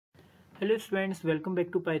Hello students, welcome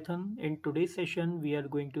back to Python. In today's session, we are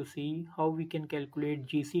going to see how we can calculate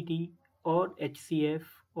GCD or HCF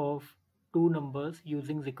of two numbers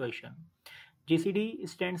using recursion. GCD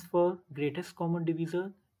stands for greatest common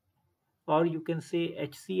divisor, or you can say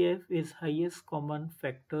HCF is highest common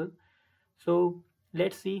factor. So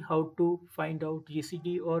let's see how to find out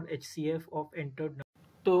GCD or HCF of entered number.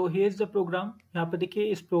 तो here's the program. यहाँ पर देखिए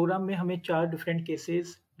इस programme में हमें 4 different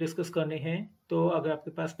cases discuss करने हैं। तो अगर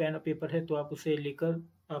आपके पास पेन और पेपर है तो आप उसे लेकर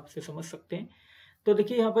आपसे समझ सकते हैं। तो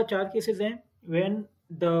देखिए यहाँ पर 4 केसेस हैं। When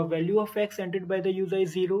the value of x entered by the user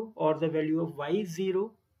is 0 और the value of y is 0।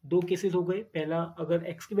 दो केसेस हो गए। पहला, अगर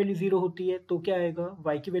x की वैल्यू 0 होती है तो क्या आएगा,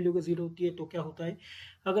 y की वैल्यू अगर 0 होती है तो क्या होता है।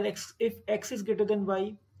 अगर if x is greater than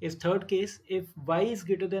y is third case, if y is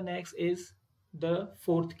greater than x is the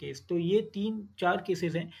fourth case. तो ये 3-4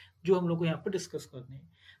 केसेस हैं जो हम लोग को यहाँ पर डिस्कस करने हैं।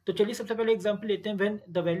 तो चलिए सबसे पहले एग्जांपल लेते हैं। When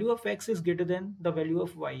the value of x is greater than the value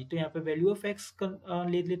of y, तो यहाँ पे वैल्यू ऑफ x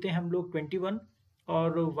ले लेते हैं हम लोग 21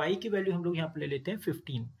 और y की वैल्यू हम लोग यहाँ पे ले लेते हैं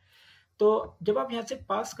 15। तो जब आप यहाँ से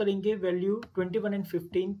पास करेंगे वैल्यू 21 एंड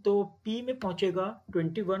 15, तो p में पहुंचेगा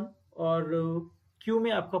 21 और q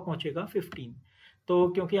में आपका पहुंचेगा 15। तो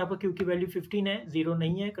क्योंकि यहाँ पर q की वैल्यू 15 है, 0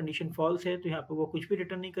 नहीं है, कंडीशन फॉल्स है, तो यहाँ पर वो कुछ भी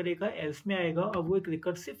रिटर्न नहीं करेगा, एल्स में आएगा और वो एक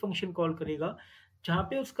रिकर्सिव फंक्शन कॉल करेगा जहाँ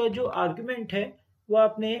पे उसका जो आर्ग्यूमेंट है वो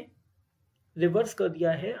आपने रिवर्स कर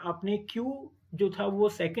दिया है। आपने q जो था वो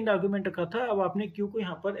सेकंड आर्गुमेंट रखा था, अब आपने q को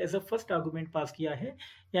यहाँ पर एज अ फर्स्ट आर्गुमेंट पास किया है,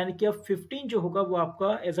 यानी कि अब 15 जो होगा वो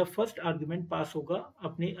आपका एज अ फर्स्ट आर्गुमेंट पास होगा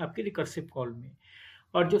आपके रिकर्सिव कॉल में।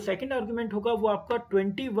 और जो सेकंड आर्गुमेंट होगा वो आपका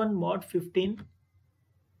 21 mod 15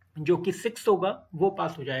 जो कि 6 होगा वो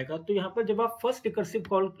पास हो जाएगा। तो यहाँ पर जब आप फर्स्ट रिकर्सिव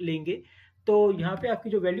कॉल लेंगे तो यहाँ पे आपकी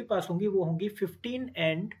जो वैल्यू पास होंगी वो होंगी 15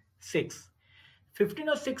 एंड 6। 15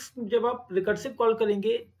 और 6 जब आप रिकर्सिव कॉल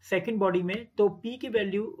करेंगे सेकंड बॉडी में, तो p की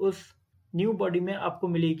वैल्यू उस न्यू बॉडी में आपको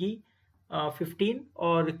मिलेगी 15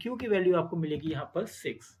 और q की वैल्यू आपको मिलेगी यहाँ पर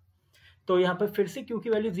 6। तो यहाँ पर फिर से q की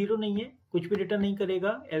वैल्यू 0 नहीं है, कुछ भी रिटर्न नहीं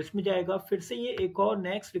करेगा, एल्स में जाएगा। फिर से ये एक और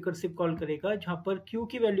नेक्स्ट रिकर्सिव कॉल करेगा जहाँ पर q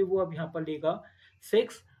की वैल्यू वो अब यहाँ पर लेगा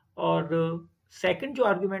 6 और सेकंड जो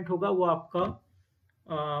आर्गुमेंट होगा वो आपका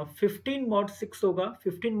 15 mod 6 होगा।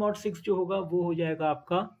 15 mod 6 जो होगा वो हो जाएगा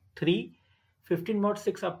आपका 3। 15 mod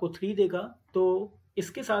 6 आपको 3 देगा। तो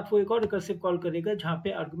इसके साथ वो एक और रिकर्सिव कॉल करेगा जहाँ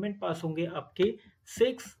पे आर्गुमेंट पास होंगे आपके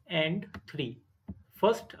 6 and 3।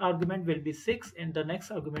 First argument will be 6 and the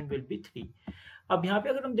next argument will be 3। अब यहाँ पे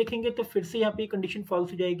अगर हम देखेंगे तो फिर से यहाँ पे कंडीशन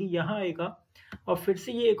फॉल्स हो जाएगी, यहाँ आएगा और फिर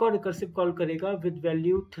से ये एक और रिकर्सिव कॉल करेगा विद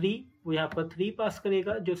वैल्यू 3। वो यहाँ पर 3 पास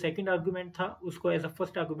करेगा, जो सेकंड आर्गुमेंट था उसको एज अ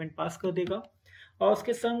फर्स्ट आर्गुमेंट पास कर देगा और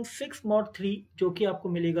उसके संग 6 mod 3 जो कि आपको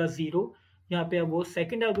मिलेगा 0। यहाँ पे अब वो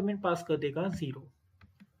सेकंड आर्गुमेंट पास कर देगा 0।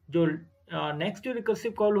 जो नेक्स्ट जो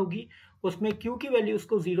रिकर्सिव कॉल होगी उसमें q की वैल्यू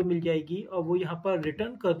उसको 0 मिल जाएगी और वो यहाँ पर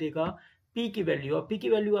रिटर्न कर देगा p की वैल्यू, और p की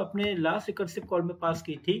वैल्यू आपने लास्ट रिकर्सिव कॉल में पास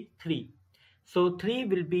की थी 3। So 3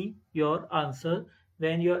 will be your answer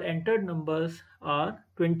when your entered numbers are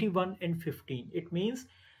 21 and 15. It means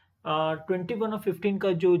 21 और 15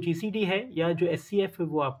 का जो GCD है या जो HCF है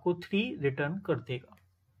वो आपको 3 रिटर्न कर देगा।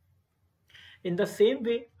 इन द सेम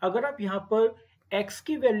वे अगर आप यहाँ पर x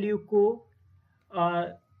की वैल्यू को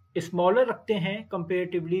स्मॉलर रखते हैं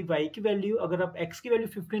कंपेरेटिवली y की वैल्यू, अगर आप x की वैल्यू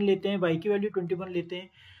 15 लेते हैं, y की वैल्यू 21 लेते हैं,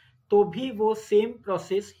 तो भी वो सेम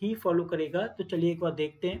प्रोसेस ही फॉलो करेगा। तो चलिए एक बार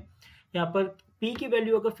देखते हैं। यहाँ पर p की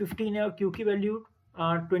वैल्यू अगर 15 है और q की वैल्यू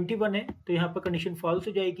 21 है तो यहाँ पर कंडीशन फॉल्स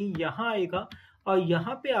हो जाएगी, यहाँ आएगा और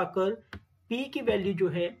यहाँ पे आकर p की वैल्यू जो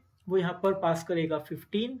है वो यहाँ पर पास करेगा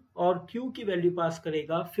 15 और q की वैल्यू पास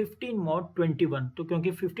करेगा 15 mod 21। तो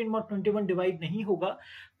क्योंकि 15 mod 21 डिवाइड नहीं होगा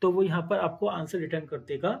तो वो यहाँ पर आपको आंसर रिटर्न कर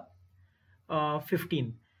देगा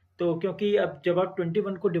 15। तो क्योंकि अब जब आप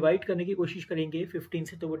 21 को डिवाइड करने की कोशिश करेंगे 15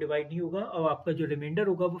 से तो वो डिवाइड नहीं होगा और आपका जो रिमाइंडर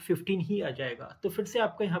होगा वो 15 ही आ जाएगा। तो फिर से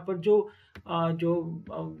आपका यहाँ पर जो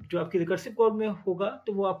आपकी रिकर्सिव कॉल में होगा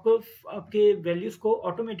तो वो आपको आपके वैल्यूज को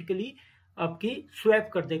ऑटोमेटिकली आपकी स्वैप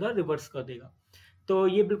कर देगा, रिवर्स कर देगा। तो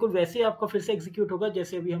ये बिल्कुल वैसे ही आपका फिर से एग्जीक्यूट होगा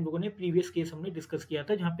जैसे अभी हम लोगों ने प्रीवियस केस हमने डिस्कस किया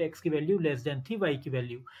था जहाँ पे x की वैल्यू लेस देन थी y की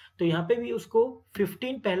वैल्यू। तो यहाँ पे भी उसको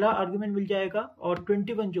 15 पहला आर्गुमेंट मिल जाएगा और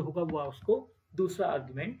 21 जो होगा वो उसको दूसरा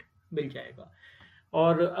आर्गुमेंट मिल जाएगा।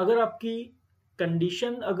 और अगर आपकी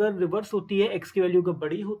कंडीशन अगर रिवर्स होती है, x की वैल्यू अगर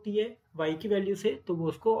बड़ी होती है y की वैल्यू से, तो वो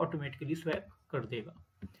उसको ऑटोमेटिकली स्वैप कर देगा।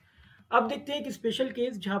 अब देखते हैं एक स्पेशल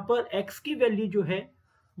केस जहां पर x की वैल्यू जो है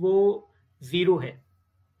वो 0 है।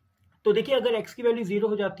 तो देखिए अगर x की वैल्यू 0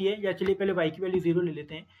 हो जाती है, या चलिए पहले y की वैल्यू 0 ले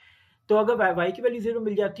लेते हैं, तो अगर y की वैल्यू 0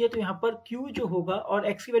 मिल जाती है तो यहाँ पर q जो होगा और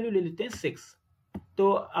x की वैल्यू ले लेते हैं 6।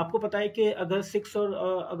 तो आपको पता है कि अगर 6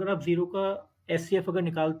 और अगर आप 0 का HCF अगर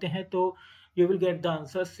निकालते हैं तो you will get the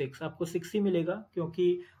answer 6। आपको 6 ही मिलेगा क्योंकि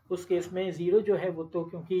उस केस में 0 जो है वो तो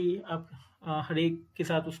क्योंकि आप हर एक के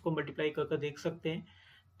साथ उसको मल्टीप्लाई कर देख सकते हैं,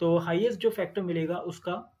 तो हाईएस्ट जो फैक्टर मिलेगा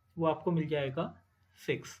उसका वो आपको मिल जाएगा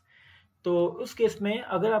 6। तो उस केस में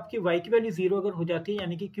अगर आपकी y की वैल्यू 0 अगर हो जाती है,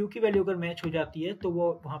 यानी कि q की वैल्यू अगर मैच हो जाती है, तो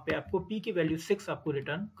वो वहाँ पे आपको p की वैल्यू 6 आपको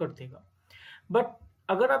रिटर्न कर देगा। बट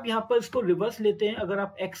अगर आप यहाँ पर इसको रिवर्स लेते हैं, अगर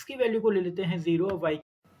आप x की वैल्यू को ले लेते हैं 0 और y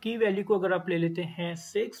की वैल्यू को अगर आप ले लेते हैं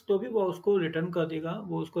 6, तो भी वो उसको रिटर्न कर देगा,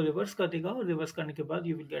 वो उसको रिवर्स कर देगा, और रिवर्स करने के बाद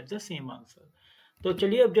you will get the same answer. तो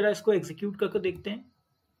चलिए अब जरा इसको एग्जीक्यूट करके देखते हैं।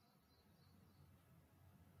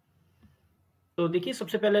 तो देखिए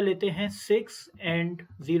सबसे पहले लेते हैं 6 एंड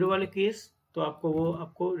 0 वाले केस, तो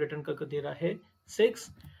आपको रिटर्न करके दे रहा है 6।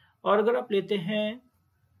 और अगर आप लेते हैं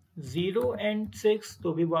 0 एंड 6,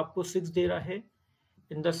 तो भी वो आपको 6 दे रहा है।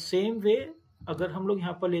 इन द सेम वे अगर हम लोग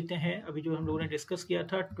यहाँ पर लेते हैं, अभी जो हम लोगों ने डिस्कस किया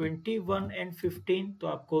था 21 एंड 15, तो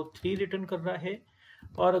आपको 3 रिटर्न कर रहा है।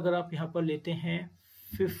 और अगर आप यहाँ पर लेते हैं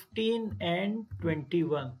 15 एंड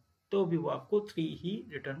 21, तो भी वो आपको 3 ही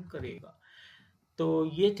रिटर्न करेगा। तो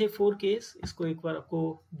ये थे 4 केस। इसको एक बार आपको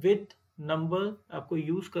विद नंबर आपको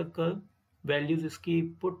यूज कर वैल्यूज इसकी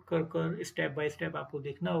पुट कर स्टेप बाय स्टेप आपको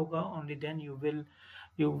देखना होगा। Only then you will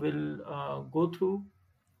go through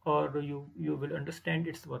और you will understand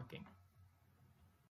its working.